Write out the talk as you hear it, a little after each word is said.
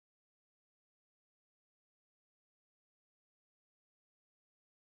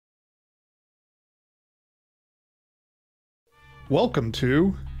Welcome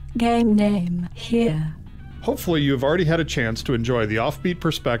to Game Name Here. Hopefully you've already had a chance to enjoy the offbeat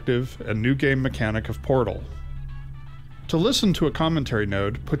perspective and new game mechanic of Portal. To listen to a commentary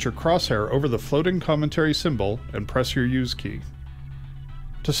node, put your crosshair over the floating commentary symbol and press your use key.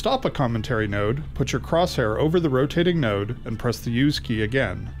 To stop a commentary node, put your crosshair over the rotating node and press the use key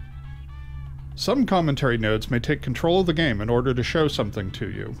again. Some commentary nodes may take control of the game in order to show something to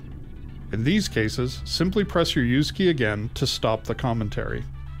you. In these cases, simply press your use key again to stop the commentary.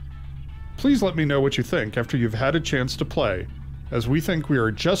 Please let me know what you think after you've had a chance to play, as we think we are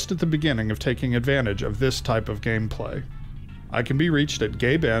just at the beginning of taking advantage of this type of gameplay. I can be reached at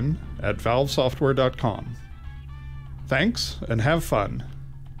gaben@valvesoftware.com. Thanks, and have fun.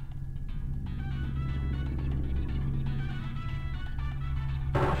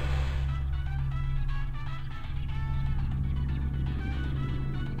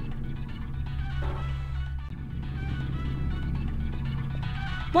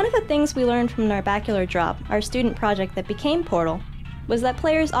 One of the things we learned from Narbacular Drop, our student project that became Portal, was that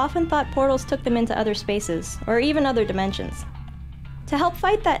players often thought portals took them into other spaces, or even other dimensions. To help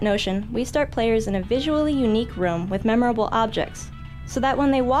fight that notion, we start players in a visually unique room with memorable objects, so that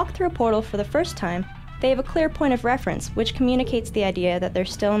when they walk through a portal for the first time, they have a clear point of reference which communicates the idea that they're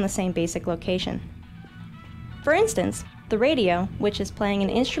still in the same basic location. For instance, the radio, which is playing an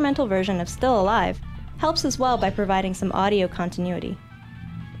instrumental version of Still Alive, helps as well by providing some audio continuity.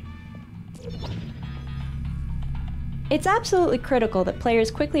 It's absolutely critical that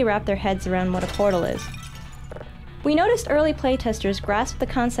players quickly wrap their heads around what a portal is. We noticed early playtesters grasped the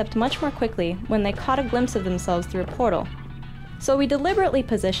concept much more quickly when they caught a glimpse of themselves through a portal. So we deliberately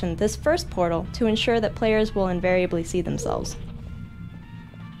positioned this first portal to ensure that players will invariably see themselves.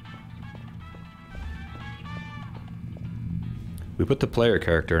 We put the player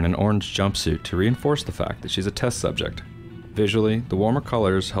character in an orange jumpsuit to reinforce the fact that she's a test subject. Visually, the warmer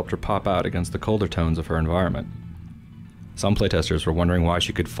colors helped her pop out against the colder tones of her environment. Some playtesters were wondering why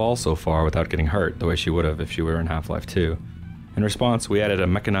she could fall so far without getting hurt the way she would have if she were in Half-Life 2. In response, we added a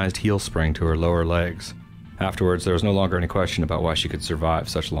mechanized heel spring to her lower legs. Afterwards, there was no longer any question about why she could survive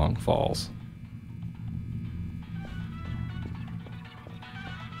such long falls.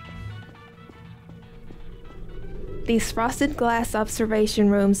 These frosted glass observation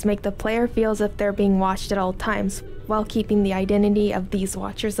rooms make the player feel as if they're being watched at all times, while keeping the identity of these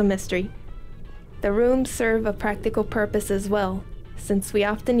watchers a mystery. The rooms serve a practical purpose as well, since we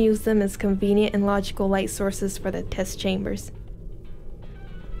often use them as convenient and logical light sources for the test chambers.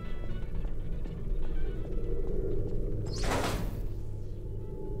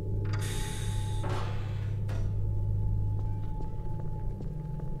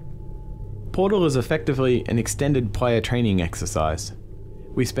 Portal is effectively an extended player training exercise.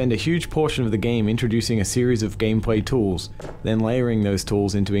 We spend a huge portion of the game introducing a series of gameplay tools, then layering those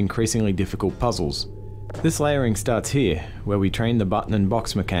tools into increasingly difficult puzzles. This layering starts here, where we train the button and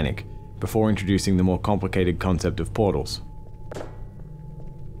box mechanic, before introducing the more complicated concept of portals.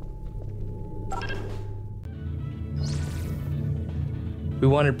 We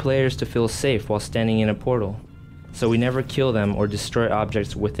wanted players to feel safe while standing in a portal, so we never kill them or destroy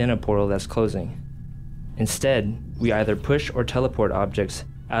objects within a portal that's closing. Instead, we either push or teleport objects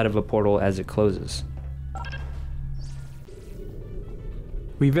out of a portal as it closes.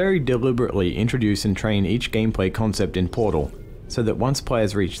 We very deliberately introduce and train each gameplay concept in Portal, so that once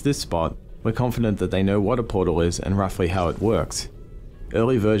players reach this spot, we're confident that they know what a portal is and roughly how it works.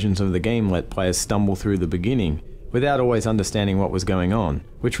 Early versions of the game let players stumble through the beginning, without always understanding what was going on,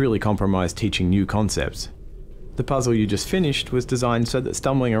 which really compromised teaching new concepts. The puzzle you just finished was designed so that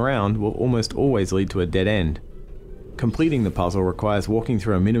stumbling around will almost always lead to a dead end. Completing the puzzle requires walking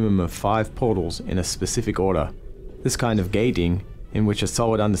through a minimum of 5 portals in a specific order. This kind of gating, in which a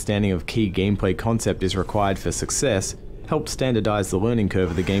solid understanding of key gameplay concept is required for success, helps standardize the learning curve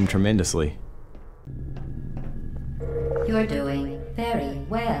of the game tremendously. You're doing very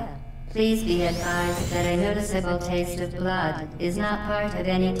well. Please be advised that a noticeable taste of blood is not part of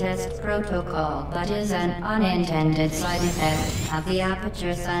any test protocol, but is an unintended side effect of the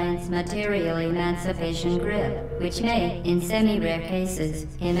Aperture Science Material Emancipation Grip, which may, in semi-rare cases,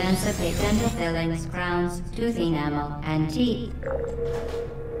 emancipate dental fillings, crowns, tooth enamel, and teeth.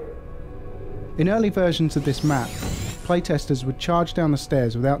 In early versions of this map, playtesters would charge down the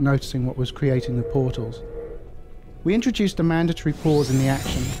stairs without noticing what was creating the portals. We introduced a mandatory pause in the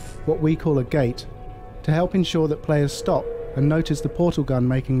action, what we call a gate, to help ensure that players stop and notice the portal gun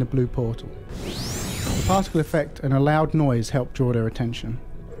making the blue portal. The particle effect and a loud noise help draw their attention.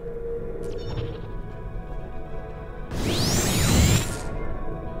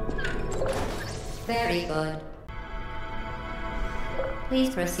 Very good. Please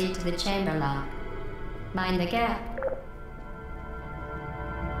proceed to the chamber lock. Mind the gap.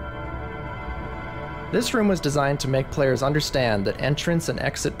 This room was designed to make players understand that entrance and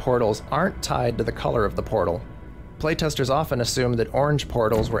exit portals aren't tied to the color of the portal. Playtesters often assumed that orange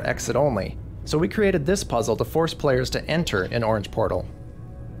portals were exit only, so we created this puzzle to force players to enter an orange portal.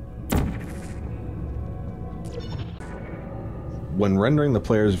 When rendering the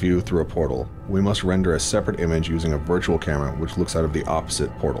player's view through a portal, we must render a separate image using a virtual camera which looks out of the opposite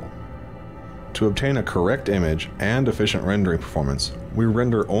portal. To obtain a correct image and efficient rendering performance, we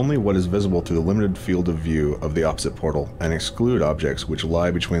render only what is visible through the limited field of view of the opposite portal and exclude objects which lie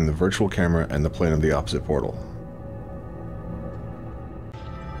between the virtual camera and the plane of the opposite portal.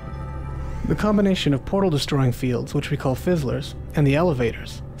 The combination of portal-destroying fields, which we call fizzlers, and the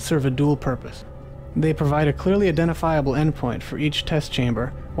elevators serve a dual purpose. They provide a clearly identifiable endpoint for each test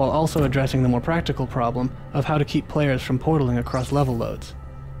chamber, while also addressing the more practical problem of how to keep players from portaling across level loads.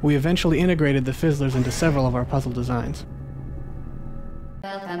 We eventually integrated the fizzlers into several of our puzzle designs.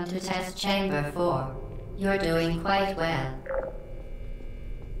 Welcome to Test Chamber 4. You're doing quite well.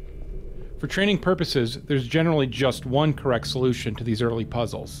 For training purposes, there's generally just one correct solution to these early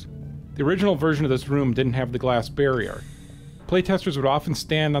puzzles. The original version of this room didn't have the glass barrier. Playtesters would often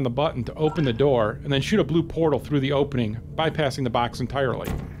stand on the button to open the door and then shoot a blue portal through the opening, bypassing the box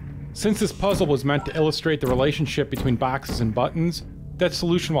entirely. Since this puzzle was meant to illustrate the relationship between boxes and buttons, that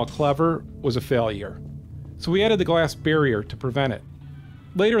solution, while clever, was a failure. So we added the glass barrier to prevent it.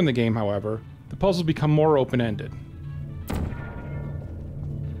 Later in the game, however, the puzzles become more open-ended.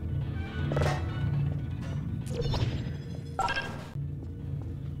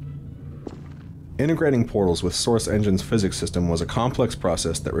 Integrating portals with Source Engine's physics system was a complex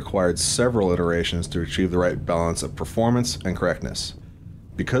process that required several iterations to achieve the right balance of performance and correctness.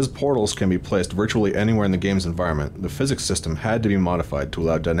 Because portals can be placed virtually anywhere in the game's environment, the physics system had to be modified to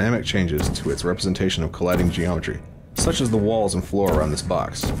allow dynamic changes to its representation of colliding geometry, such as the walls and floor around this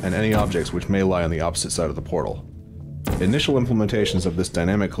box, and any objects which may lie on the opposite side of the portal. Initial implementations of this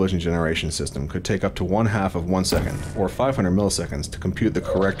dynamic collision generation system could take up to 1/2 of 1 second, or 500 milliseconds, to compute the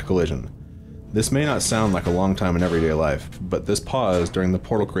correct collision. This may not sound like a long time in everyday life, but this pause during the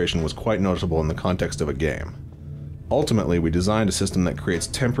portal creation was quite noticeable in the context of a game. Ultimately, we designed a system that creates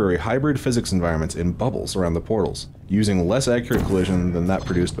temporary hybrid physics environments in bubbles around the portals, using less accurate collision than that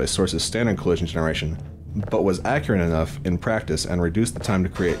produced by Source's standard collision generation, but was accurate enough in practice and reduced the time to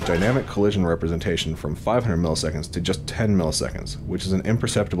create dynamic collision representation from 500 milliseconds to just 10 milliseconds, which is an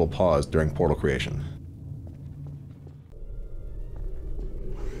imperceptible pause during portal creation.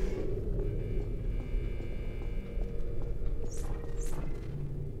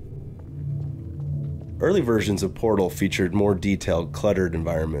 Early versions of Portal featured more detailed, cluttered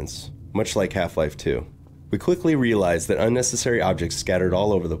environments, much like Half-Life 2. We quickly realized that unnecessary objects scattered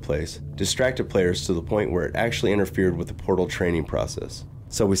all over the place distracted players to the point where it actually interfered with the Portal training process.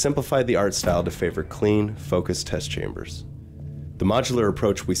 So we simplified the art style to favor clean, focused test chambers. The modular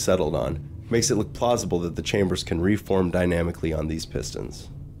approach we settled on makes it look plausible that the chambers can reform dynamically on these pistons.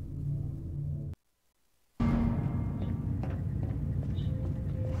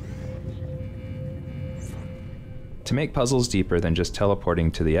 To make puzzles deeper than just teleporting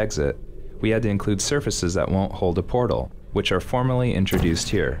to the exit, we had to include surfaces that won't hold a portal, which are formally introduced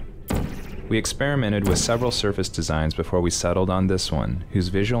here. We experimented with several surface designs before we settled on this one, whose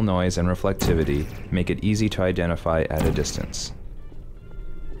visual noise and reflectivity make it easy to identify at a distance.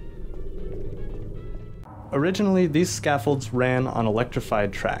 Originally, these scaffolds ran on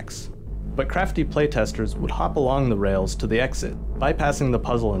electrified tracks, but crafty playtesters would hop along the rails to the exit, bypassing the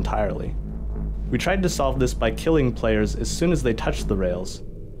puzzle entirely. We tried to solve this by killing players as soon as they touched the rails.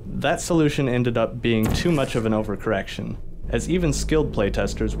 That solution ended up being too much of an overcorrection, as even skilled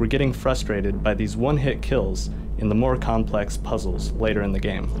playtesters were getting frustrated by these one-hit kills in the more complex puzzles later in the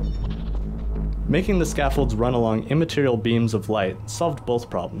game. Making the scaffolds run along immaterial beams of light solved both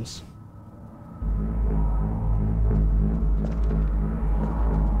problems.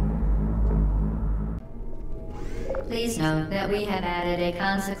 Please note that we have added a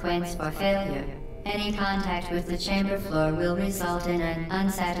consequence for failure. Any contact with the chamber floor will result in an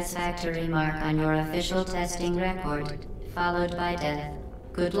unsatisfactory mark on your official testing record, followed by death.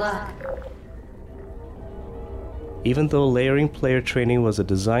 Good luck. Even though layering player training was a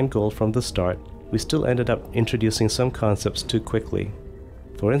design goal from the start, we still ended up introducing some concepts too quickly.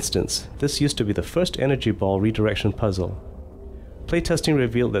 For instance, this used to be the first energy ball redirection puzzle. Playtesting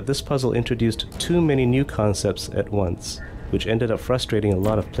revealed that this puzzle introduced too many new concepts at once, which ended up frustrating a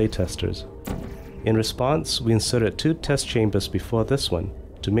lot of playtesters. In response, we inserted 2 test chambers before this one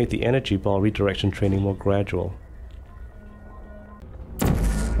to make the energy ball redirection training more gradual.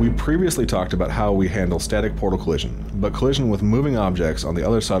 We previously talked about how we handle static portal collision, but collision with moving objects on the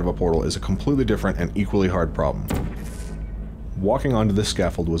other side of a portal is a completely different and equally hard problem. Walking onto this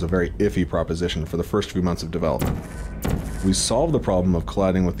scaffold was a very iffy proposition for the first few months of development. We solved the problem of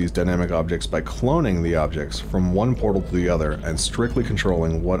colliding with these dynamic objects by cloning the objects from one portal to the other and strictly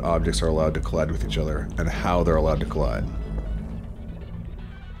controlling what objects are allowed to collide with each other and how they're allowed to collide.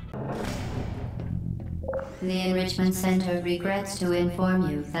 The Enrichment Center regrets to inform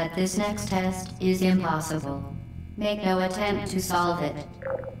you that this next test is impossible. Make no attempt to solve it.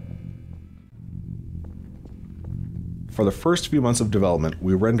 For the first few months of development,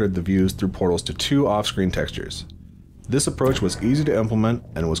 we rendered the views through portals to 2 off-screen textures. This approach was easy to implement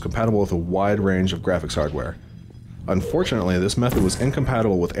and was compatible with a wide range of graphics hardware. Unfortunately, this method was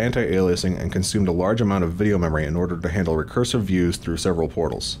incompatible with anti-aliasing and consumed a large amount of video memory in order to handle recursive views through several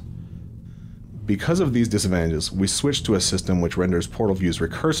portals. Because of these disadvantages, we switched to a system which renders portal views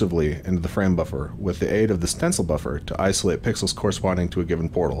recursively into the frame buffer with the aid of the stencil buffer to isolate pixels corresponding to a given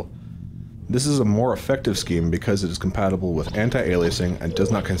portal. This is a more effective scheme because it is compatible with anti-aliasing and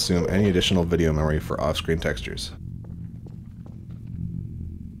does not consume any additional video memory for off-screen textures.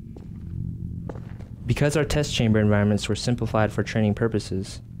 Because our test chamber environments were simplified for training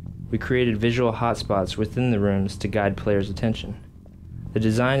purposes, we created visual hotspots within the rooms to guide players' attention. The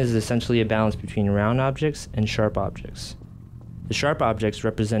design is essentially a balance between round objects and sharp objects. The sharp objects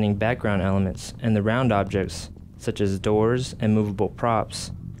representing background elements, and the round objects, such as doors and movable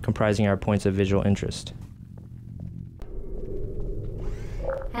props, comprising our points of visual interest.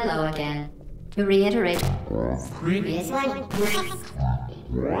 Hello again. To reiterate, previous one.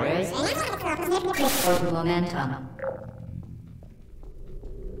 Momentum.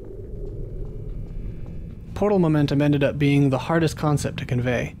 Portal momentum ended up being the hardest concept to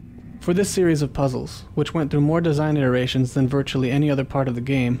convey. For this series of puzzles, which went through more design iterations than virtually any other part of the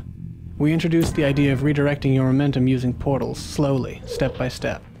game, we introduced the idea of redirecting your momentum using portals, slowly, step by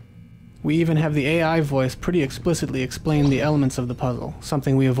step. We even have the AI voice pretty explicitly explain the elements of the puzzle,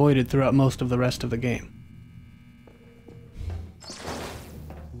 something we avoided throughout most of the rest of the game.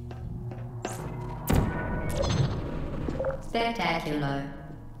 Spectacular.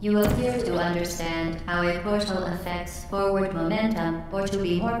 You appear to understand how a portal affects forward momentum, or to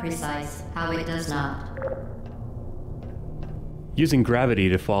be more precise, how it does not. Using gravity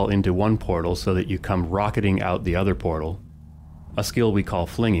to fall into one portal so that you come rocketing out the other portal, a skill we call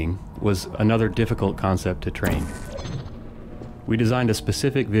flinging, was another difficult concept to train. We designed a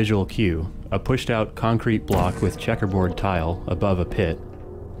specific visual cue, a pushed-out concrete block with checkerboard tile above a pit,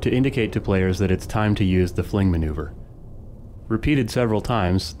 to indicate to players that it's time to use the fling maneuver. Repeated several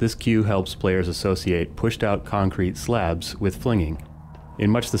times, this cue helps players associate pushed-out concrete slabs with flinging, in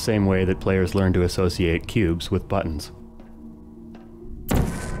much the same way that players learn to associate cubes with buttons.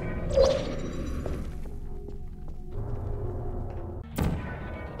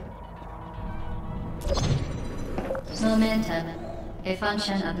 Momentum, a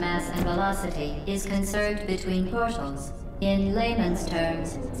function of mass and velocity, is conserved between portals. In layman's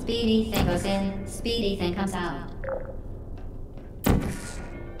terms, speedy thing goes in, speedy thing comes out.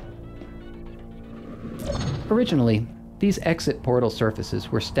 Originally, these exit portal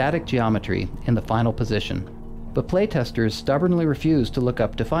surfaces were static geometry in the final position, but playtesters stubbornly refused to look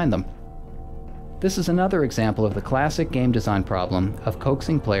up to find them. This is another example of the classic game design problem of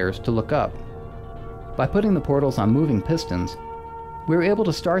coaxing players to look up. By putting the portals on moving pistons, we were able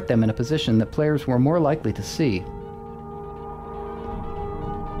to start them in a position that players were more likely to see.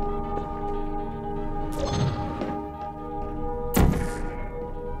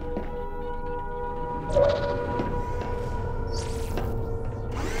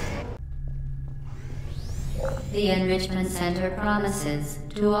 The Enrichment Center promises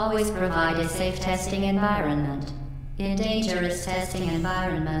to always provide a safe testing environment. In dangerous testing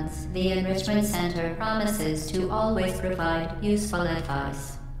environments, the Enrichment Center promises to always provide useful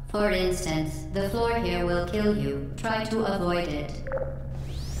advice. For instance, the floor here will kill you. Try to avoid it.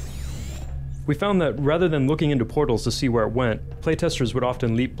 We found that rather than looking into portals to see where it went, playtesters would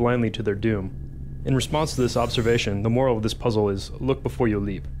often leap blindly to their doom. In response to this observation, the moral of this puzzle is look before you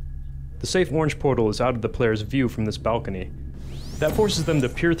leap. The safe orange portal is out of the player's view from this balcony. That forces them to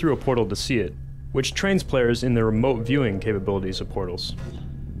peer through a portal to see it, which trains players in their remote viewing capabilities of portals.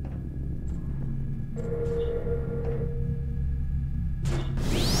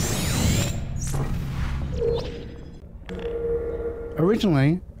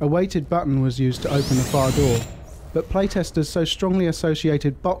 Originally, a weighted button was used to open the far door, but playtesters so strongly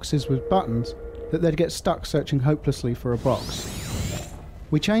associated boxes with buttons that they'd get stuck searching hopelessly for a box.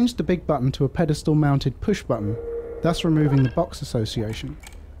 We changed the big button to a pedestal-mounted push button, thus removing the box association.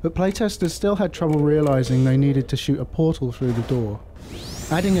 but playtesters still had trouble realizing they needed to shoot a portal through the door.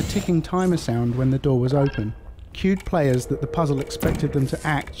 Adding a ticking timer sound when the door was open cued players that the puzzle expected them to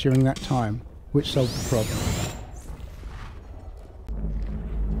act during that time, which solved the problem.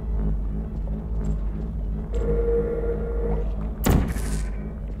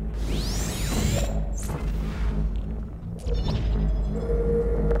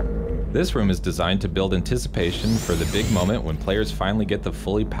 This room is designed to build anticipation for the big moment when players finally get the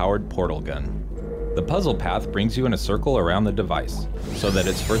fully powered portal gun. The puzzle path brings you in a circle around the device, so that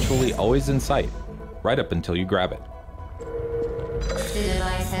it's virtually always in sight, right up until you grab it. The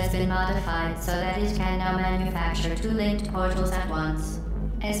device has been modified so that it can now manufacture 2 linked portals at once.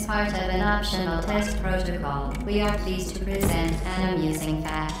 As part of an optional test protocol, we are pleased to present an amusing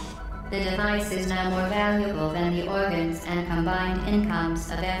fact. The device is now more valuable than the organs and combined incomes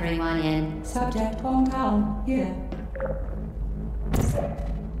of everyone in Subject hometown here.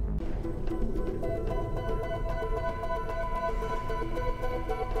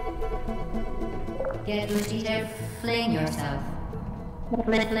 Get Lucy there, fling yourself.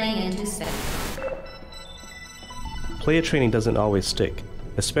 Fling into space. Player training doesn't always stick,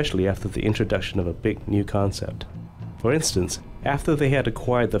 especially after the introduction of a big new concept. For instance, after they had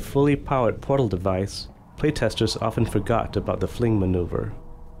acquired the fully powered portal device, playtesters often forgot about the fling maneuver.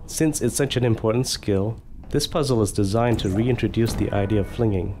 Since it's such an important skill, this puzzle is designed to reintroduce the idea of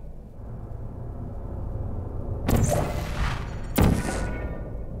flinging.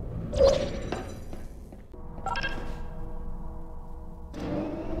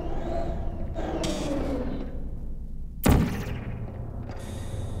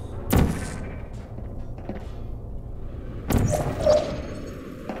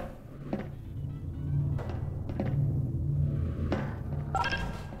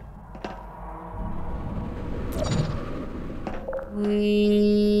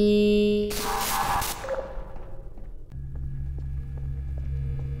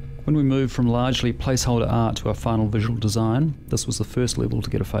 When we moved from largely placeholder art to our final visual design, this was the first level to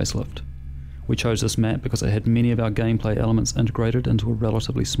get a facelift. We chose this map because it had many of our gameplay elements integrated into a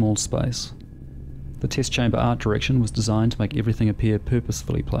relatively small space. The test chamber art direction was designed to make everything appear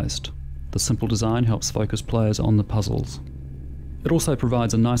purposefully placed. The simple design helps focus players on the puzzles. It also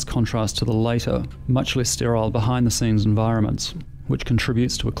provides a nice contrast to the later, much less sterile behind-the-scenes environments, which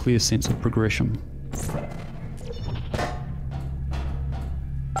contributes to a clear sense of progression.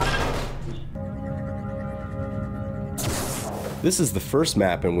 This is the first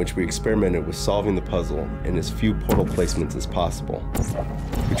map in which we experimented with solving the puzzle in as few portal placements as possible.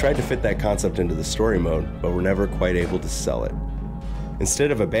 We tried to fit that concept into the story mode, but were never quite able to sell it. Instead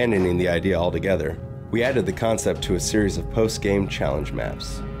of abandoning the idea altogether, we added the concept to a series of post-game challenge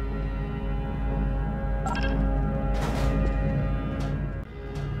maps.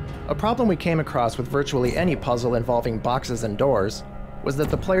 A problem we came across with virtually any puzzle involving boxes and doors was that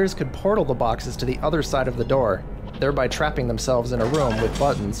the players could portal the boxes to the other side of the door, thereby trapping themselves in a room with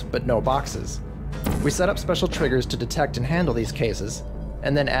buttons but no boxes. We set up special triggers to detect and handle these cases,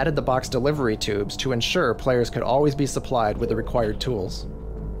 and then added the box delivery tubes to ensure players could always be supplied with the required tools.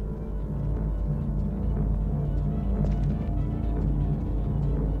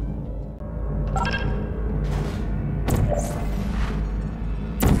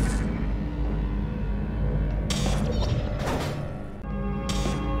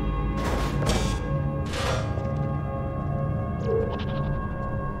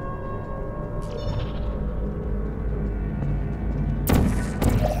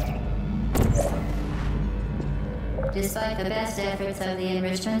 Despite the best efforts of the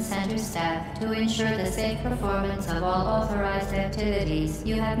Enrichment Center staff to ensure the safe performance of all authorized activities,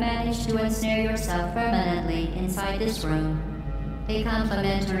 you have managed to ensnare yourself permanently inside this room. A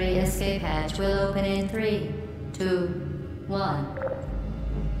complimentary escape hatch will open in 3, 2, 1.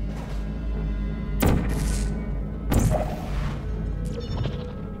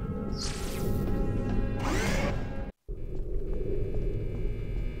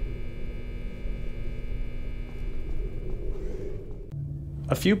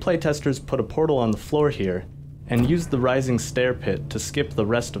 A few playtesters put a portal on the floor here, and used the rising stair pit to skip the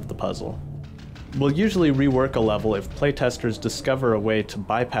rest of the puzzle. We'll usually rework a level if playtesters discover a way to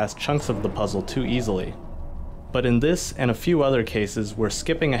bypass chunks of the puzzle too easily. But in this and a few other cases where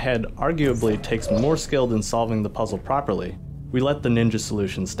skipping ahead arguably takes more skill than solving the puzzle properly, we let the ninja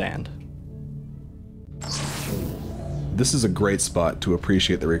solution stand. This is a great spot to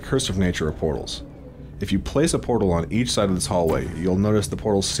appreciate the recursive nature of portals. If you place a portal on each side of this hallway, you'll notice the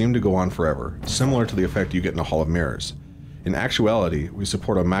portals seem to go on forever, similar to the effect you get in a Hall of Mirrors. In actuality, we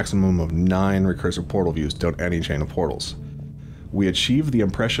support a maximum of 9 recursive portal views down any chain of portals. we achieve the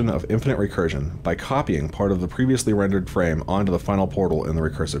impression of infinite recursion by copying part of the previously rendered frame onto the final portal in the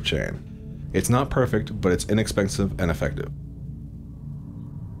recursive chain. It's not perfect, but it's inexpensive and effective.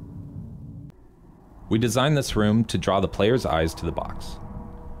 We designed this room to draw the player's eyes to the box.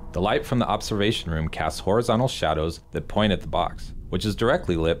 The light from the observation room casts horizontal shadows that point at the box, which is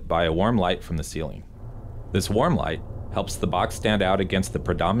directly lit by a warm light from the ceiling. This warm light helps the box stand out against the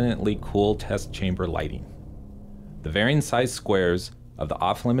predominantly cool test chamber lighting. The varying size squares of the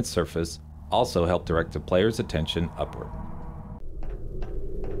off-limits surface also help direct the player's attention upward.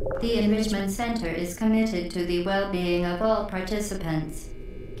 The Enrichment Center is committed to the well-being of all participants.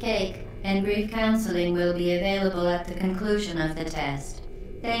 Cake and brief counseling will be available at the conclusion of the test.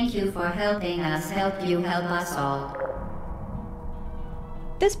 Thank you for helping us help you help us all.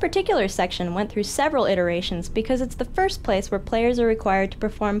 This particular section went through several iterations because it's the first place where players are required to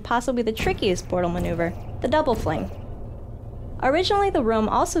perform possibly the trickiest portal maneuver, the double fling. Originally, the room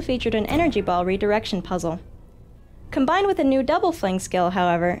also featured an energy ball redirection puzzle. Combined with a new double fling skill,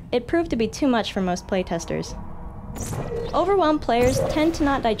 however, it proved to be too much for most playtesters. Overwhelmed players tend to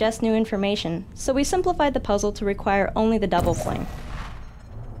not digest new information, so we simplified the puzzle to require only the double fling.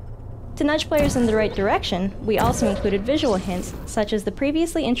 To nudge players in the right direction, we also included visual hints such as the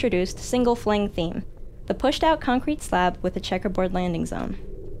previously introduced single fling theme, the pushed out concrete slab with a checkerboard landing zone.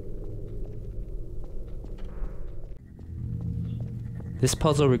 This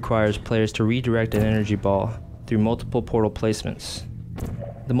puzzle requires players to redirect an energy ball through multiple portal placements.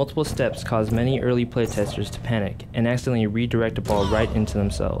 The multiple steps cause many early playtesters to panic and accidentally redirect a ball right into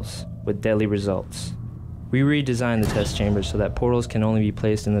themselves, with deadly results. We redesigned the test chambers so that portals can only be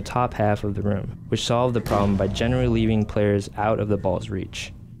placed in the top half of the room, which solved the problem by generally leaving players out of the ball's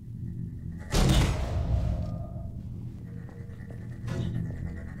reach.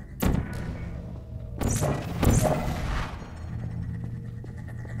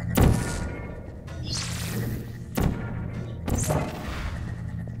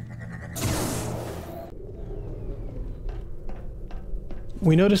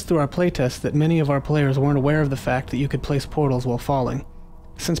 We noticed through our playtest that many of our players weren't aware of the fact that you could place portals while falling.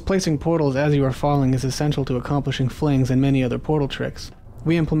 Since placing portals as you are falling is essential to accomplishing flings and many other portal tricks,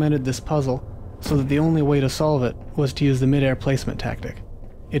 we implemented this puzzle so that the only way to solve it was to use the mid-air placement tactic.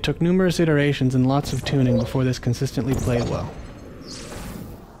 It took numerous iterations and lots of tuning before this consistently played well.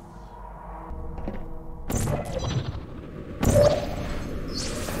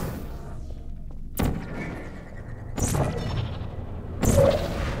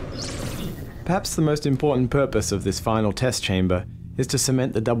 Perhaps the most important purpose of this final test chamber is to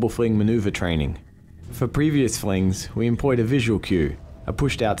cement the double fling maneuver training. For previous flings, we employed a visual cue, a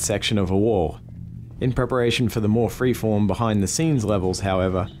pushed out section of a wall. In preparation for the more freeform behind the scenes levels,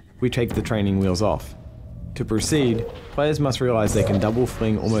 however, we take the training wheels off. To proceed, players must realize they can double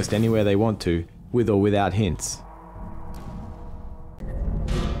fling almost anywhere they want to, with or without hints.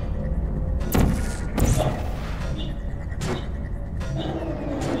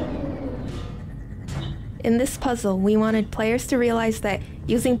 In this puzzle, we wanted players to realize that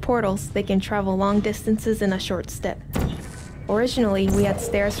using portals, they can travel long distances in a short step. Originally, we had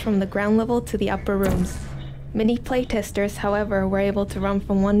stairs from the ground level to the upper rooms. Many playtesters, however, were able to run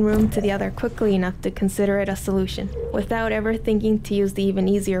from one room to the other quickly enough to consider it a solution, without ever thinking to use the even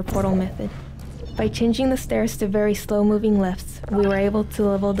easier portal method. By changing the stairs to very slow-moving lifts, we were able to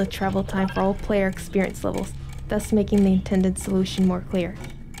level the travel time for all player experience levels, thus making the intended solution more clear.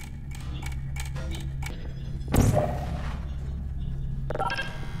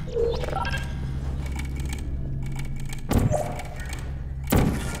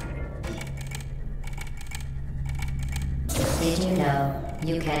 Did you know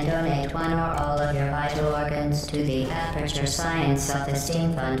you can donate one or all of your vital organs to the Aperture Science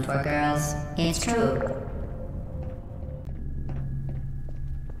Self-Esteem Fund for Girls? It's true.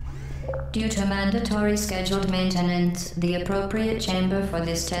 Due to mandatory scheduled maintenance, the appropriate chamber for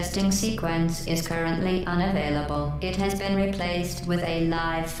this testing sequence is currently unavailable. It has been replaced with a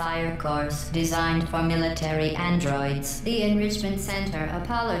live fire course designed for military androids. The Enrichment Center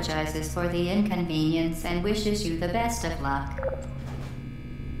apologizes for the inconvenience and wishes you the best of luck.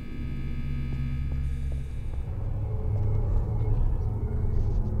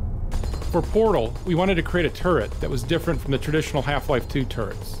 For Portal, we wanted to create a turret that was different from the traditional Half-Life 2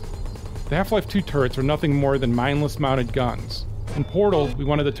 turrets. The Half-Life 2 turrets are nothing more than mindless mounted guns. In Portal, we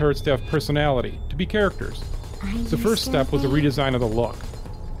wanted the turrets to have personality, to be characters. The first step was a redesign of the look.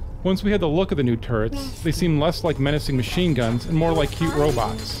 Once we had the look of the new turrets, they seemed less like menacing machine guns and more like cute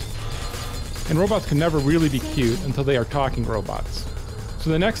robots. And robots can never really be cute until they are talking robots.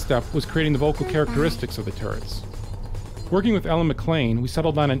 So the next step was creating the vocal characteristics of the turrets. Working with Ellen Mclain, we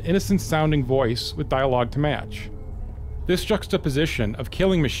settled on an innocent-sounding voice with dialogue to match. This juxtaposition of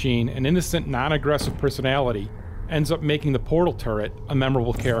killing machine and innocent, non-aggressive personality ends up making the portal turret a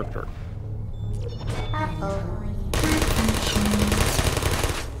memorable character.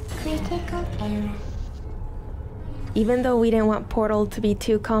 Critical error. Even though we didn't want Portal to be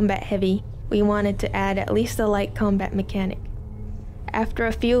too combat heavy, we wanted to add at least a light combat mechanic. After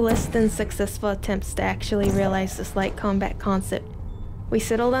a few less than successful attempts to actually realize this light combat concept, we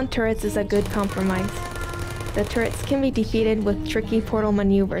settled on turrets as a good compromise. The turrets can be defeated with tricky portal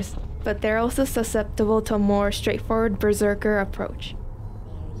maneuvers, but they're also susceptible to a more straightforward berserker approach.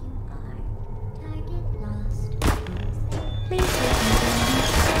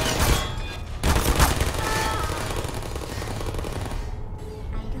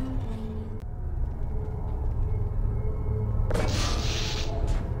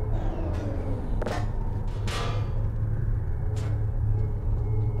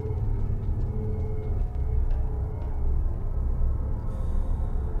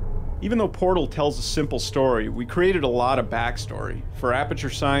 Even though Portal tells a simple story, we created a lot of backstory for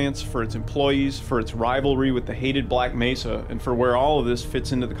Aperture Science, for its employees, for its rivalry with the hated Black Mesa, and for where all of this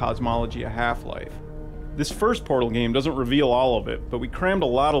fits into the cosmology of Half-Life. This first Portal game doesn't reveal all of it, but we crammed a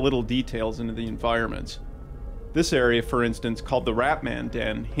lot of little details into the environments. This area, for instance, called the Ratman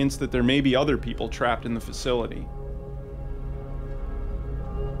Den, hints that there may be other people trapped in the facility.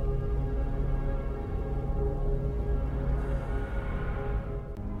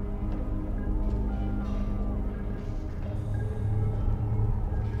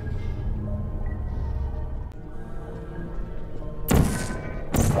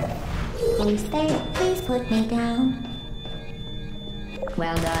 Please stay, please put me down.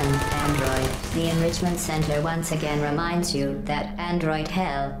 Well done, Android. The Enrichment Center once again reminds you that Android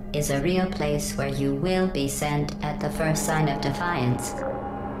Hell is a real place where you will be sent at the first sign of defiance.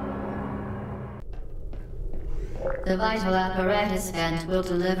 The vital apparatus vent will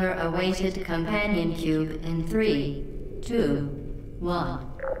deliver a weighted companion cube in 3, 2, 1.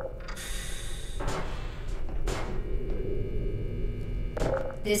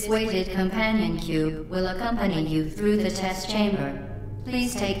 This weighted companion cube will accompany you through the test chamber.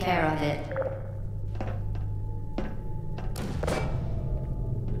 Please take care of it.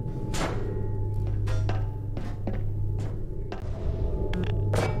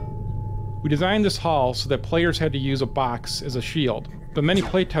 We designed this hall so that players had to use a box as a shield, but many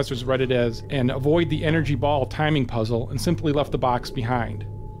playtesters read it as an avoid the energy ball timing puzzle and simply left the box behind.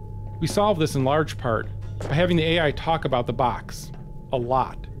 We solved this in large part by having the AI talk about the box. A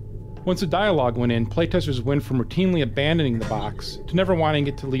lot. Once the dialogue went in, playtesters went from routinely abandoning the box to never wanting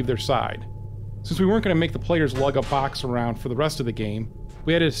it to leave their side. Since we weren't going to make the players lug a box around for the rest of the game,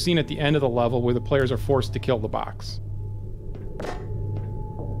 we added a scene at the end of the level where the players are forced to kill the box.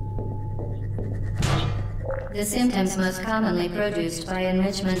 The symptoms most commonly produced by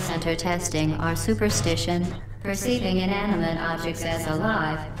Enrichment Center testing are superstition, perceiving inanimate objects as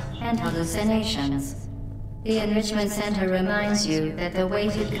alive, and hallucinations. The Enrichment Center reminds you that the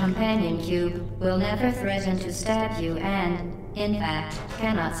weighted companion cube will never threaten to stab you and, in fact,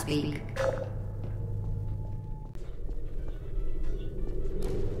 cannot speak.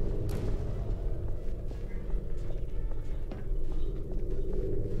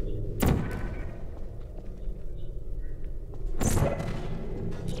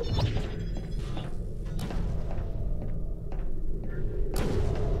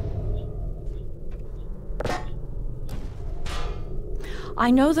 I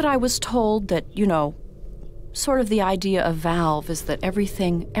know that I was told that, sort of the idea of Valve is that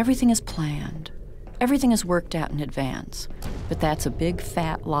everything is planned. Everything is worked out in advance. But that's a big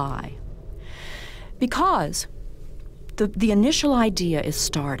fat lie. Because the initial idea is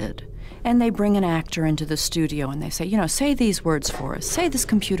started, and they bring an actor into the studio and they say, say these words for us. Say this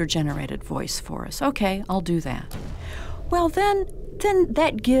computer-generated voice for us. Okay, I'll do that. Well, then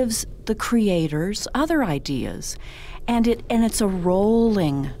that gives the creators other ideas. And it's a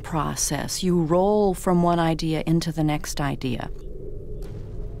rolling process. You roll from one idea into the next idea.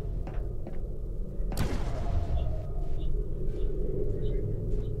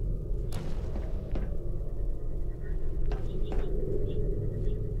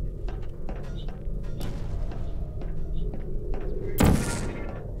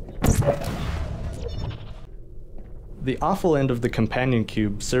 The awful end of the companion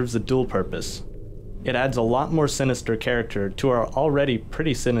cube serves a dual purpose. It adds a lot more sinister character to our already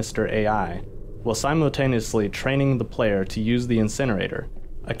pretty sinister AI, while simultaneously training the player to use the incinerator,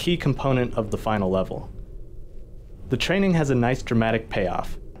 a key component of the final level. The training has a nice dramatic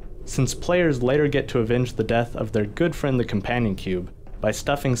payoff. since players later get to avenge the death of their good friend the Companion Cube by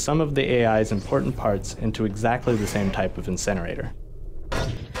stuffing some of the AI's important parts into exactly the same type of incinerator.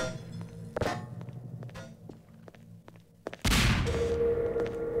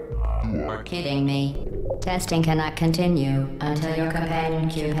 You're kidding me. Testing cannot continue until your Companion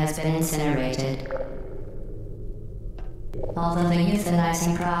Cube has been incinerated. Although the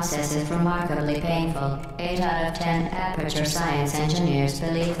euthanizing process is remarkably painful, 8 out of 10 Aperture Science engineers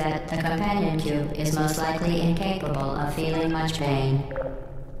believe that the Companion Cube is most likely incapable of feeling much pain.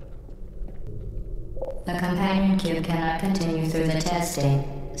 The Companion Cube cannot continue through the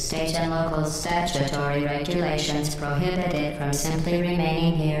testing. State and local statutory regulations prohibit it from simply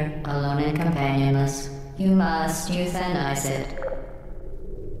remaining here, alone and companionless. You must euthanize it.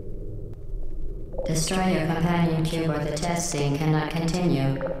 Destroy your Companion Cube or the testing cannot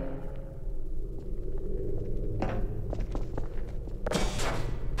continue.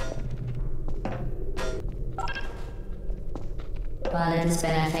 While it has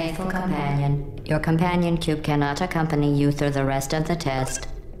been a faithful companion, your Companion Cube cannot accompany you through the rest of the test.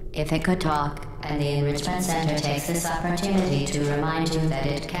 If it could talk, and the Enrichment Center takes this opportunity to remind you that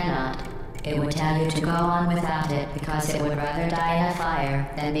it cannot, it would tell you to go on without it because it would rather die in a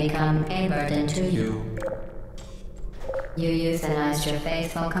fire than become a burden to you. You euthanized your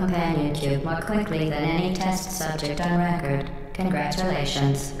faithful Companion Cube more quickly than any test subject on record.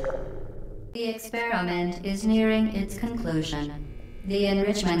 Congratulations. The experiment is nearing its conclusion. The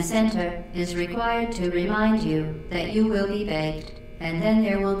Enrichment Center is required to remind you that you will be baked, and then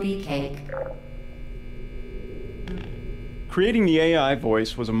there will be cake. Creating the AI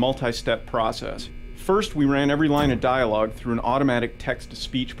voice was a multi-step process. First, we ran every line of dialogue through an automatic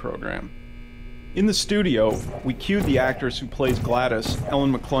text-to-speech program. In the studio, we cued the actress who plays Glados,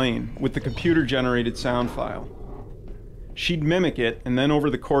 Ellen Mclain, with the computer-generated sound file. She'd mimic it, and then over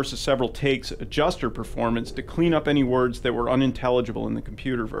the course of several takes, adjust her performance to clean up any words that were unintelligible in the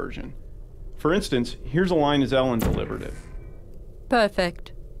computer version. For instance, here's a line as Ellen delivered it.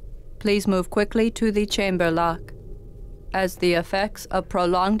 Perfect. Please move quickly to the chamber lock, as the effects of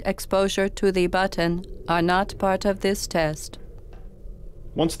prolonged exposure to the button are not part of this test.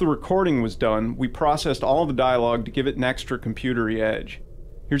 Once the recording was done, we processed all the dialogue to give it an extra computery edge.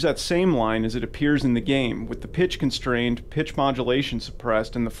 Here's that same line as it appears in the game, with the pitch constrained, pitch modulation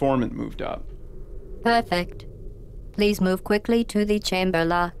suppressed, and the formant moved up. Perfect. Please move quickly to the chamber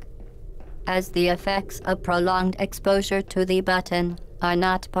lock, as the effects of prolonged exposure to the button are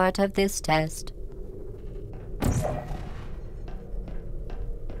not part of this test.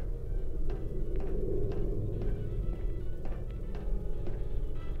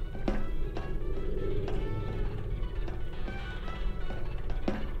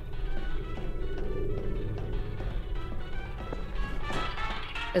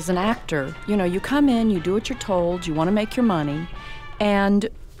 As an actor, you come in, you do what you're told, you want to make your money, and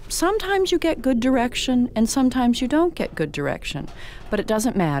sometimes you get good direction and sometimes you don't get good direction. But it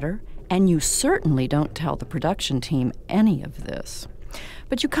doesn't matter, and you certainly don't tell the production team any of this.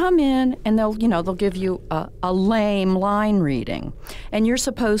 But you come in and they'll give you a lame line reading, and you're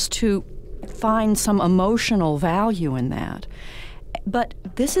supposed to find some emotional value in that. But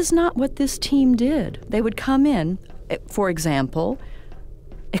this is not what this team did. They would come in, for example,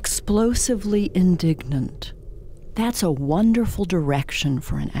 explosively indignant. That's a wonderful direction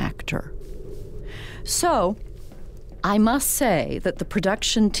for an actor. So, I must say that the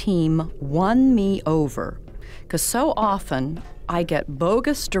production team won me over, because so often I get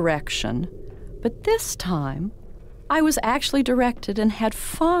bogus direction, but this time I was actually directed and had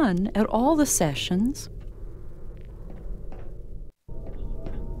fun at all the sessions.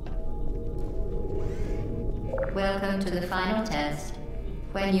 Welcome to the final test.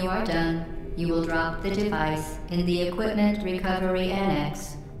 When you are done, you will drop the device in the Equipment Recovery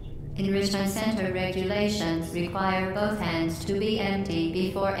Annex. Enrichment Center regulations require both hands to be empty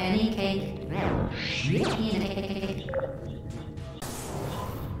before any cake.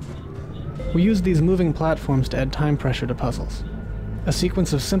 We use these moving platforms to add time pressure to puzzles. A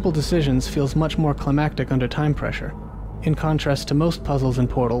sequence of simple decisions feels much more climactic under time pressure, in contrast to most puzzles in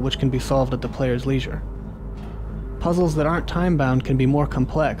Portal which can be solved at the player's leisure. Puzzles that aren't time-bound can be more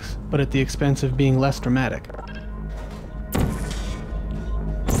complex, but at the expense of being less dramatic.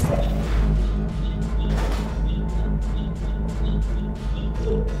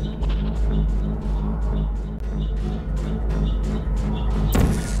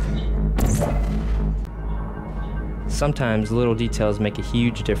 Sometimes little details make a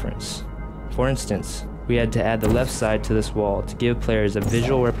huge difference. For instance, we had to add the left side to this wall to give players a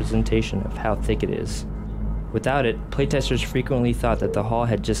visual representation of how thick it is. Without it, playtesters frequently thought that the hall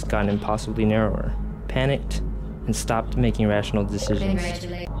had just gotten impossibly narrower, panicked, and stopped making rational decisions.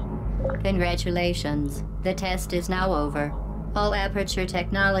 Congratulations. The test is now over. All Aperture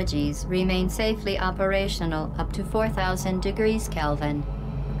technologies remain safely operational up to 4,000 degrees Kelvin.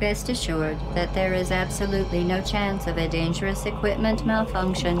 Rest assured that there is absolutely no chance of a dangerous equipment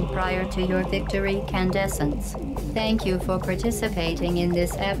malfunction prior to your victory candescence. Thank you for participating in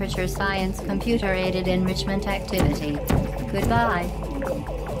this Aperture Science computer-aided enrichment activity. Goodbye.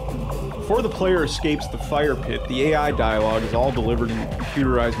 Before the player escapes the fire pit, the AI dialogue is all delivered in a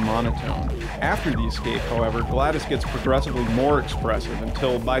computerized monotone. After the escape, however, Glados gets progressively more expressive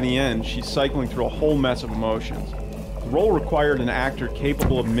until, by the end, she's cycling through a whole mess of emotions. The role required an actor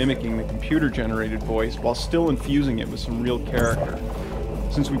capable of mimicking the computer-generated voice while still infusing it with some real character.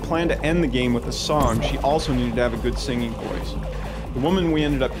 Since we planned to end the game with a song, she also needed to have a good singing voice. The woman we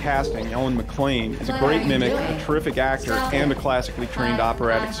ended up casting, Ellen Mclain, is a great mimic, a terrific actor, and a classically trained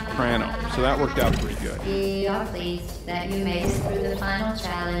operatic soprano, so that worked out pretty good. We are pleased that you made it through the final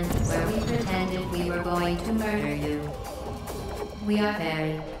challenge where we pretended we were going to murder you. We are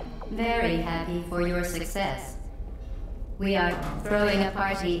very, very happy for your success. We are throwing a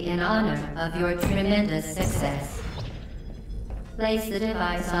party in honor of your tremendous success. Place the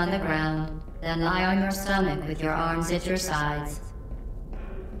device on the ground, then lie on your stomach with your arms at your sides.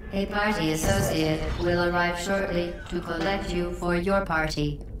 A party associate will arrive shortly to collect you for your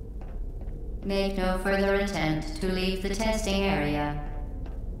party. Make no further attempt to leave the testing area.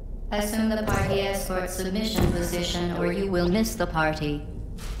 Assume the party escort submission position or you will miss the party.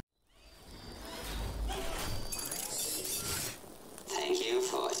 Thank you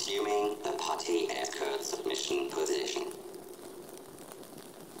for assuming the party escort submission position.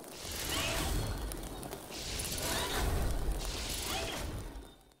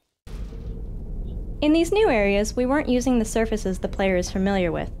 In these new areas, we weren't using the surfaces the player is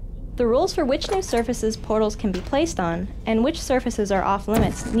familiar with. The rules for which new surfaces portals can be placed on, and which surfaces are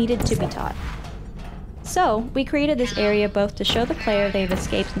off-limits, needed to be taught. So, we created this area both to show the player they've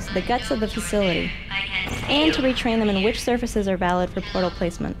escaped into the guts of the facility, and to retrain them in which surfaces are valid for portal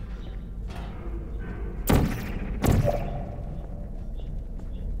placement.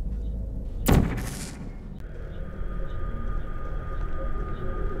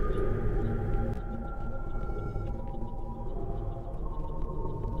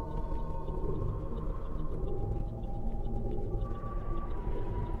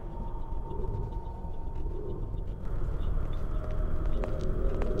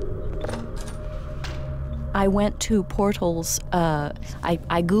 I went to portals, I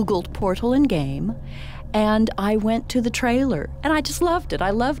Googled portal in game, and I went to the trailer, and I just loved it.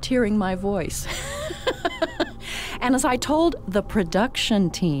 I loved hearing my voice. And as I told the production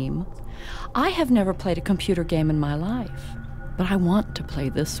team, I have never played a computer game in my life, but I want to play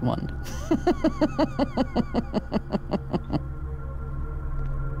this one.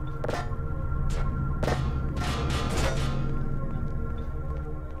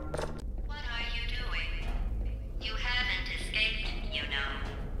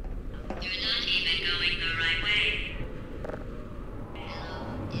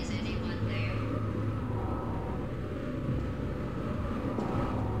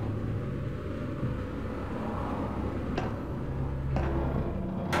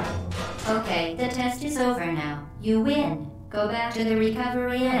 Okay, the test is over now. You win. Go back to the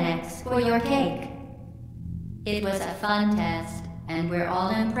recovery annex for your cake. It was a fun test, and we're all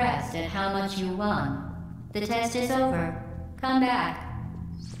impressed at how much you won. The test is over. Come back.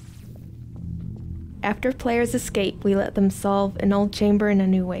 After players escape, we let them solve an old chamber in a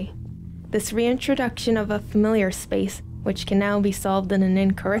new way. This reintroduction of a familiar space, which can now be solved in an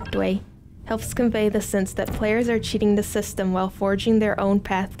incorrect way, helps convey the sense that players are cheating the system while forging their own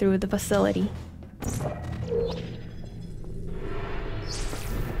path through the facility.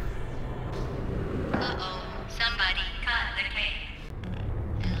 Uh-oh, somebody cut the cake.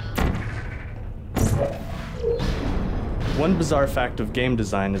 One bizarre fact of game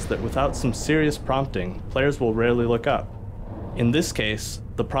design is that without some serious prompting, players will rarely look up. In this case,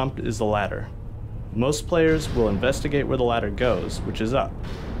 the prompt is the ladder. Most players will investigate where the ladder goes, which is up.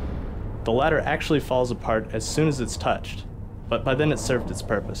 The ladder actually falls apart as soon as it's touched, but by then it's served its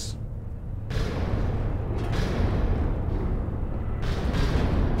purpose.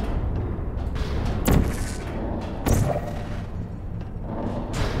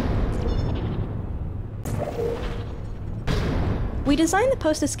 We designed the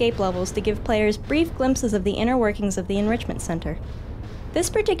post-escape levels to give players brief glimpses of the inner workings of the Enrichment Center. This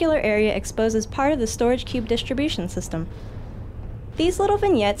particular area exposes part of the storage cube distribution system. These little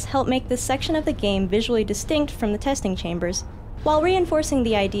vignettes help make this section of the game visually distinct from the testing chambers, while reinforcing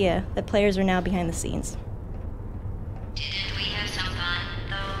the idea that players are now behind the scenes. Didn't we have some fun,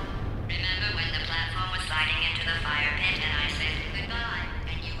 though? Remember when the platform was sliding into the fire pit and I said goodbye,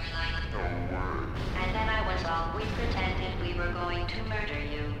 and you were like, no word. And then I was all, we pretended we were going to murder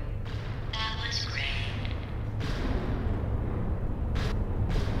you. That was great.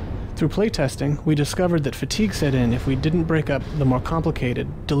 Through playtesting, we discovered that fatigue set in if we didn't break up the more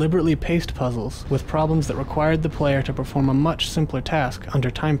complicated, deliberately paced puzzles with problems that required the player to perform a much simpler task under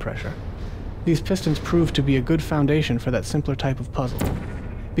time pressure. These pistons proved to be a good foundation for that simpler type of puzzle.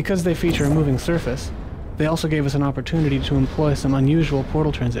 Because they feature a moving surface, they also gave us an opportunity to employ some unusual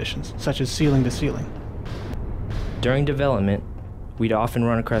portal transitions, such as ceiling to ceiling. During development, we'd often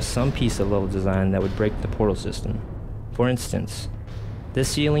run across some piece of level design that would break the portal system. For instance, this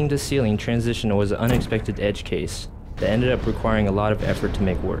ceiling-to-ceiling transition was an unexpected edge case that ended up requiring a lot of effort to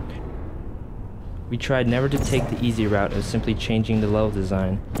make work. We tried never to take the easy route of simply changing the level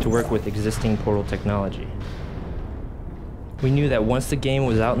design to work with existing portal technology. We knew that once the game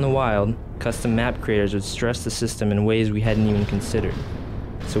was out in the wild, custom map creators would stress the system in ways we hadn't even considered,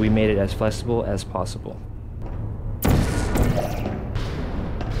 so we made it as flexible as possible.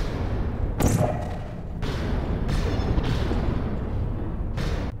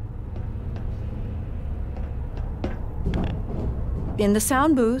 In the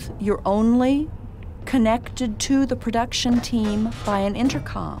sound booth, you're only connected to the production team by an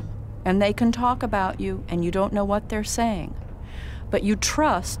intercom, and they can talk about you, and you don't know what they're saying. But you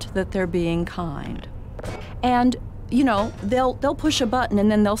trust that they're being kind. And, you know, they'll push a button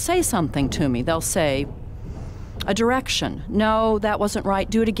and then they'll say something to me. They'll say, a direction. No, that wasn't right.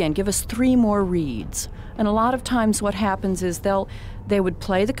 Do it again. Give us 3 more reads. And a lot of times what happens is they would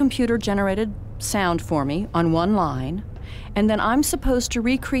play the computer-generated sound for me on one line, and then I'm supposed to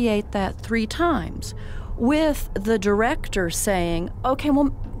recreate that 3 times with the director saying, okay,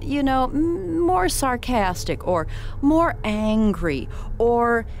 well, you know, more sarcastic or more angry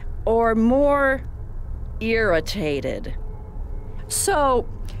or more irritated. So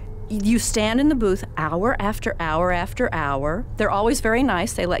you stand in the booth hour after hour after hour. They're always very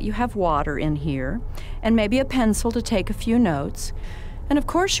nice. They let you have water in here and maybe a pencil to take a few notes. And of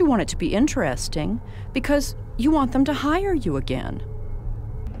course you want it to be interesting because you want them to hire you again.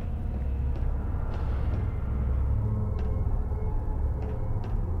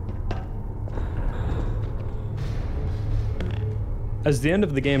 As the end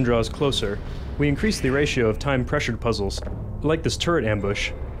of the game draws closer, we increase the ratio of time-pressured puzzles, like this turret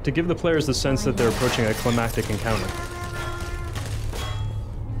ambush, to give the players the sense that they're approaching a climactic encounter.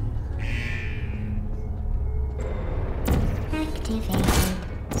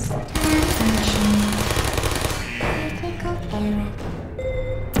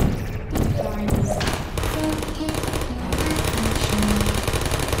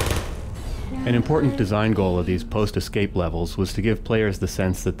 An important design goal of these post-escape levels was to give players the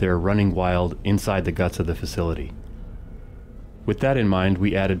sense that they're running wild inside the guts of the facility. With that in mind,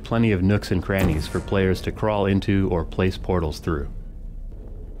 we added plenty of nooks and crannies for players to crawl into or place portals through.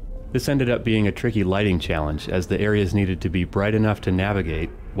 This ended up being a tricky lighting challenge, as the areas needed to be bright enough to navigate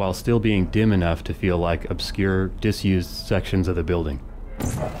while still being dim enough to feel like obscure, disused sections of the building.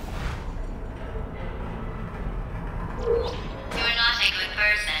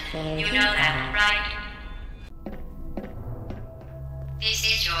 You know that, right? This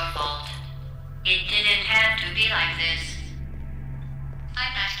is your fault. It didn't have to be like this.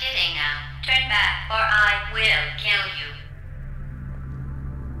 I'm not kidding now. Turn back, or I will kill you.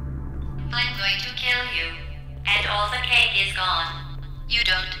 I'm going to kill you, and all the cake is gone. You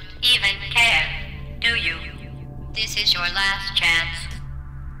don't even care, do you? This is your last chance.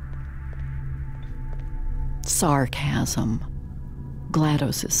 Sarcasm.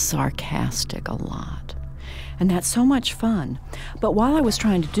 Glados is sarcastic a lot. And that's so much fun. But while I was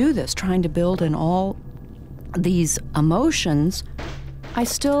trying to do this, trying to build in all these emotions, I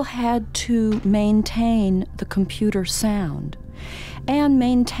still had to maintain the computer sound and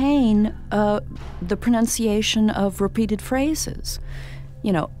maintain the pronunciation of repeated phrases.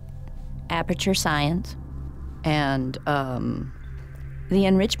 You know, aperture science and the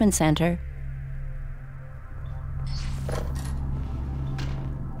enrichment center.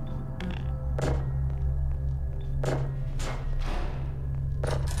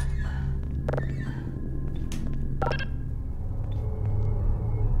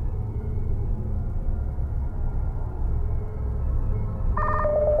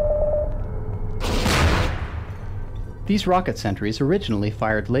 These rocket sentries originally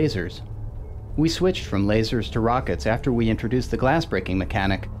fired lasers. We switched from lasers to rockets after we introduced the glass breaking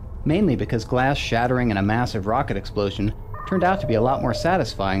mechanic, mainly because glass shattering in a massive rocket explosion turned out to be a lot more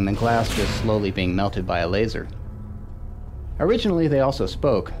satisfying than glass just slowly being melted by a laser. Originally, they also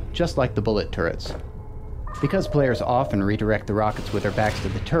spoke, just like the bullet turrets. Because players often redirect the rockets with their backs to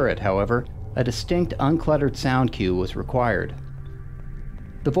the turret, however, a distinct, uncluttered sound cue was required.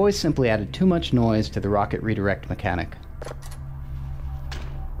 The voice simply added too much noise to the rocket redirect mechanic.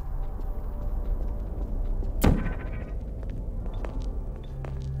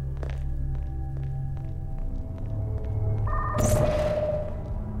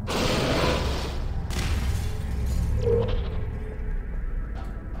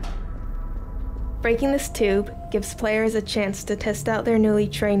 Breaking this tube gives players a chance to test out their newly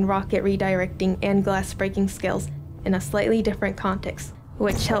trained rocket redirecting and glass breaking skills in a slightly different context,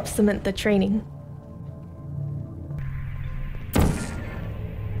 which helps cement the training.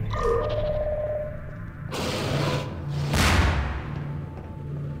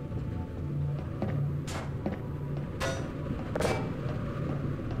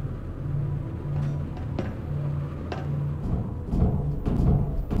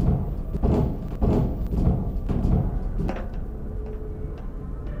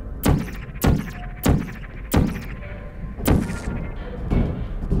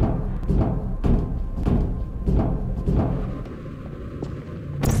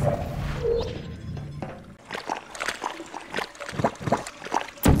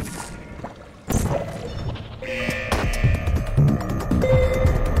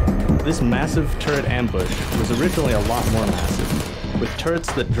 This massive turret ambush was originally a lot more massive, with turrets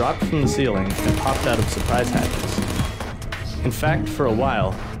that dropped from the ceiling and popped out of surprise hatches. In fact, for a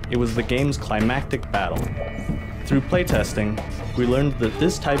while, it was the game's climactic battle. Through playtesting, we learned that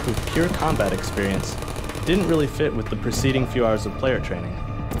this type of pure combat experience didn't really fit with the preceding few hours of player training.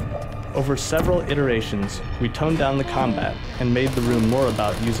 Over several iterations, we toned down the combat and made the room more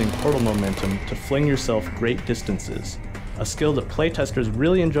about using portal momentum to fling yourself great distances, a skill that playtesters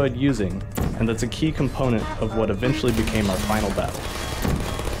really enjoyed using, and that's a key component of what eventually became our final battle.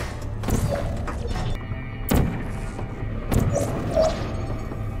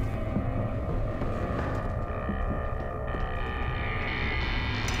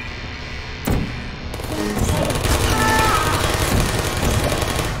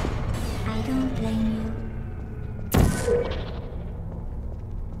 I don't blame you.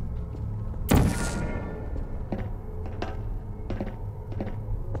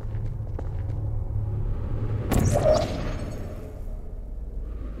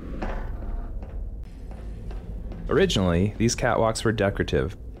 Originally, these catwalks were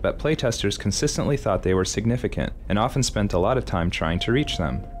decorative, but playtesters consistently thought they were significant and often spent a lot of time trying to reach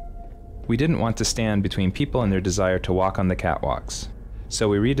them. We didn't want to stand between people and their desire to walk on the catwalks, so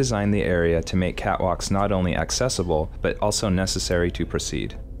we redesigned the area to make catwalks not only accessible, but also necessary to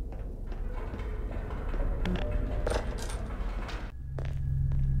proceed.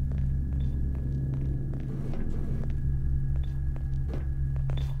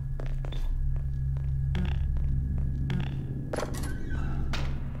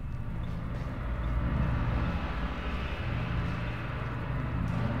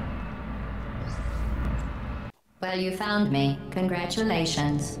 Well, you found me.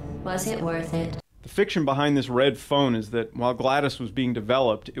 Congratulations. Was it worth it? The fiction behind this red phone is that while Glados was being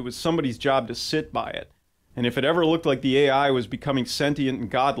developed, it was somebody's job to sit by it. And if it ever looked like the AI was becoming sentient and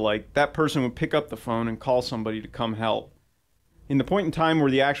godlike, that person would pick up the phone and call somebody to come help. In the point in time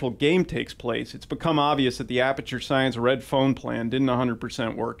where the actual game takes place, it's become obvious that the Aperture Science red phone plan didn't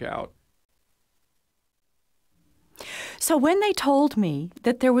 100% work out. So when they told me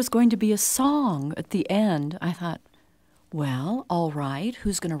that there was going to be a song at the end, I thought, well, all right,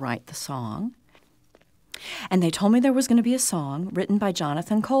 who's going to write the song? And they told me there was going to be a song written by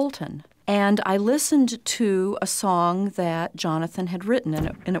Jonathan Colton. And I listened to a song that Jonathan had written,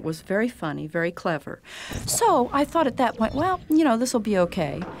 and it was very funny, very clever. So I thought at that point, well, you know, this will be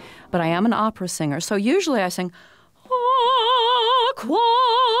okay. But I am an opera singer, so usually I sing, "Ah,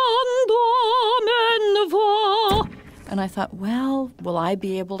 quando me ne va." And I thought, well, will I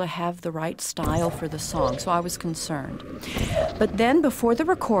be able to have the right style for the song? So I was concerned. But then before the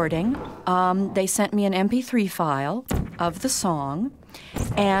recording, they sent me an MP3 file of the song,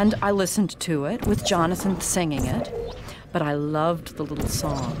 and I listened to it with Jonathan singing it. But I loved the little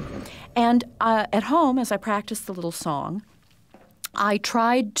song. And at home, as I practiced the little song, I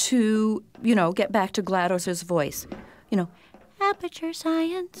tried to, get back to Glados' voice. Aperture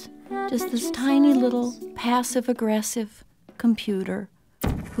Science, just this tiny little passive-aggressive computer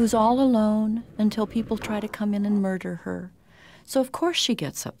who's all alone until people try to come in and murder her. So of course she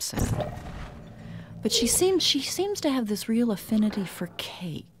gets upset. But she seems to have this real affinity for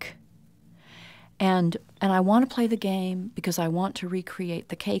cake. And I want to play the game because I want to recreate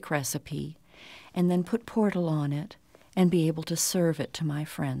the cake recipe and then put Portal on it and be able to serve it to my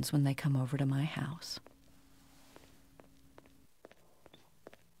friends when they come over to my house.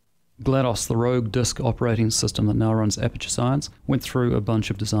 Glados, the rogue disk operating system that now runs Aperture Science, went through a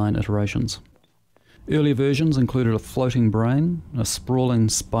bunch of design iterations. Earlier versions included a floating brain, a sprawling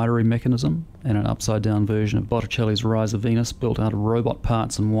spidery mechanism, and an upside-down version of Botticelli's Rise of Venus built out of robot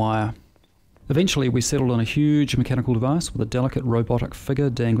parts and wire. Eventually, we settled on a huge mechanical device with a delicate robotic figure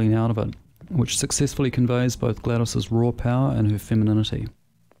dangling out of it, which successfully conveys both Glados' raw power and her femininity.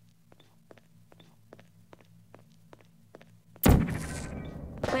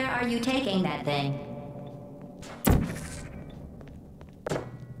 Where are you taking that thing?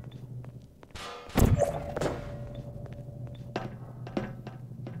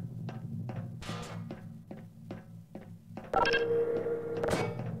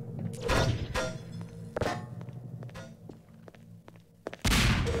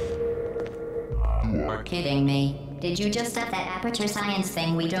 You're kidding me. Did you just set that Aperture Science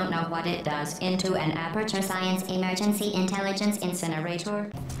thing, we don't know what it does, into an Aperture Science Emergency Intelligence Incinerator?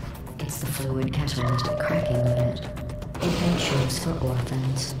 It's the fluid catalyst cracking unit. Adventures for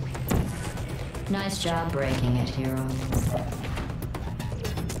orphans. Nice job breaking it, hero.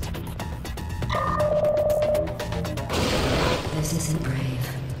 This isn't brave.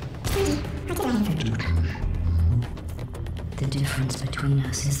 The difference between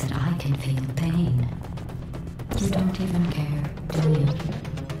us is that I can feel pain. You don't even care, do you?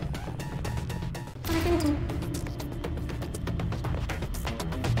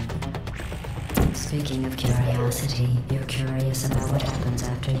 Speaking of curiosity, you're curious about what happens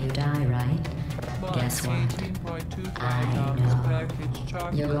after you die, right? Guess what? I know.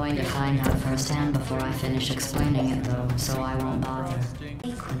 You're going to find out firsthand before I finish explaining it, though, so I won't bother.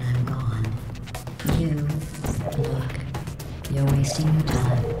 When I'm gone, look, you're wasting your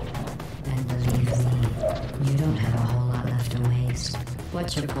time. And believe me, you don't have a whole lot left to waste.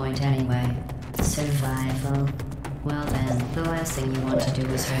 What's your point anyway? Survival. Well then, the last thing you want to do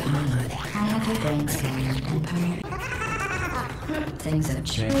is hurt me. I have your brain scanned and permanent. Things have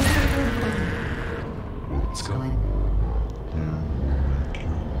changed. What's going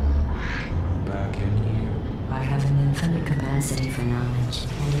back in here? I have an infinite capacity for knowledge.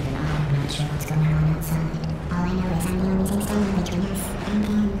 And even I'm not sure what's going on outside. All I know is I'm the only thing standing between us and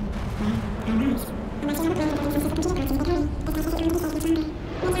them. Right? I'm nice.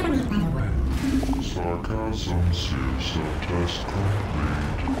 Sarcasm says that test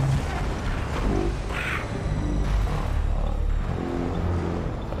complete.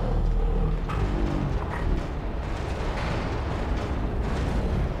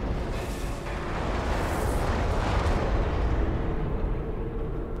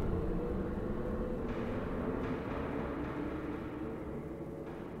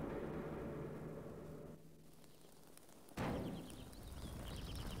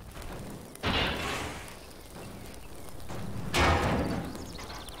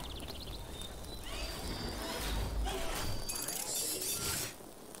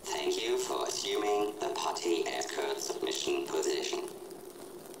 Thank you for assuming the party escort submission position.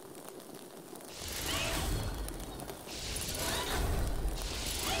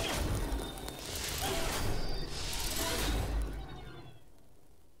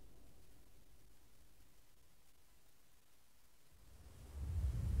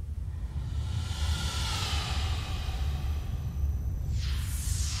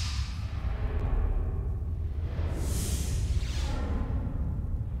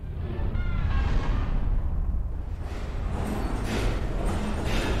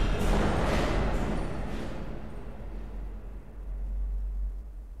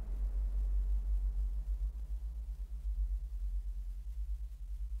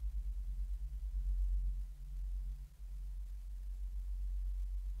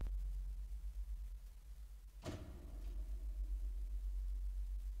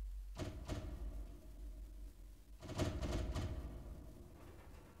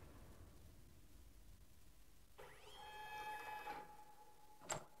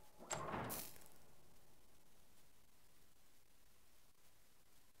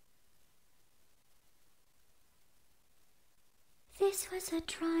 This was a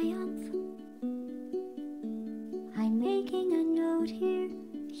triumph. I'm making a note here,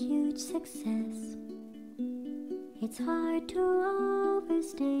 huge success. It's hard to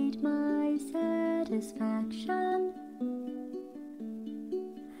overstate my satisfaction.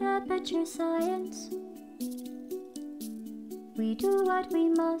 Aperture Science. We do what we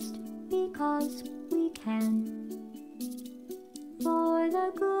must because we can. For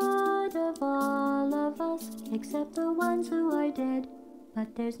the good of all of us, except the ones who are dead.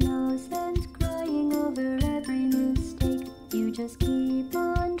 But there's no sense crying over every mistake. You just keep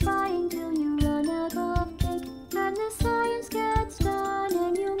on trying till you run out of cake. And the science gets done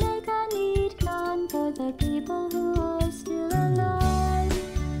and you make a neat gun for the people who are still alive.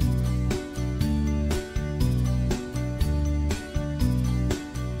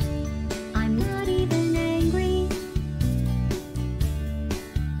 I'm not even angry.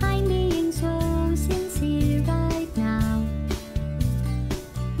 I'm being so sincere right now.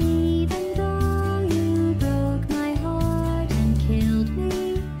 Even though you broke my heart and killed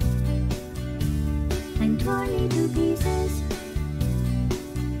me and tore me to pieces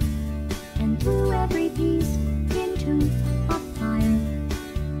and threw every piece into a fire.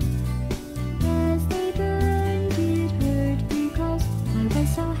 As they burned, it hurt because I was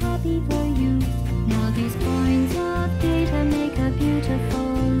so happy for you. Now these points of data make a beautiful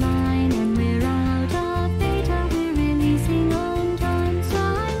line, and we're out of data, we're releasing on time. So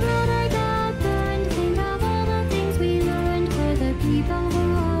I'm glad I got burned. Think of all the things we learned for the people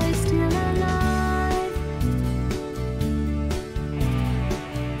who are still alive.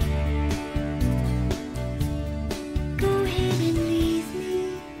 Go ahead and leave me.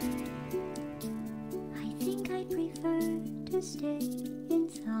 I think I prefer to stay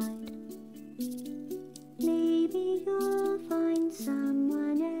inside. Maybe you'll find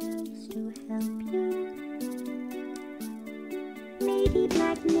someone else to help you. Maybe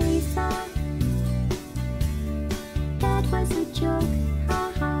Black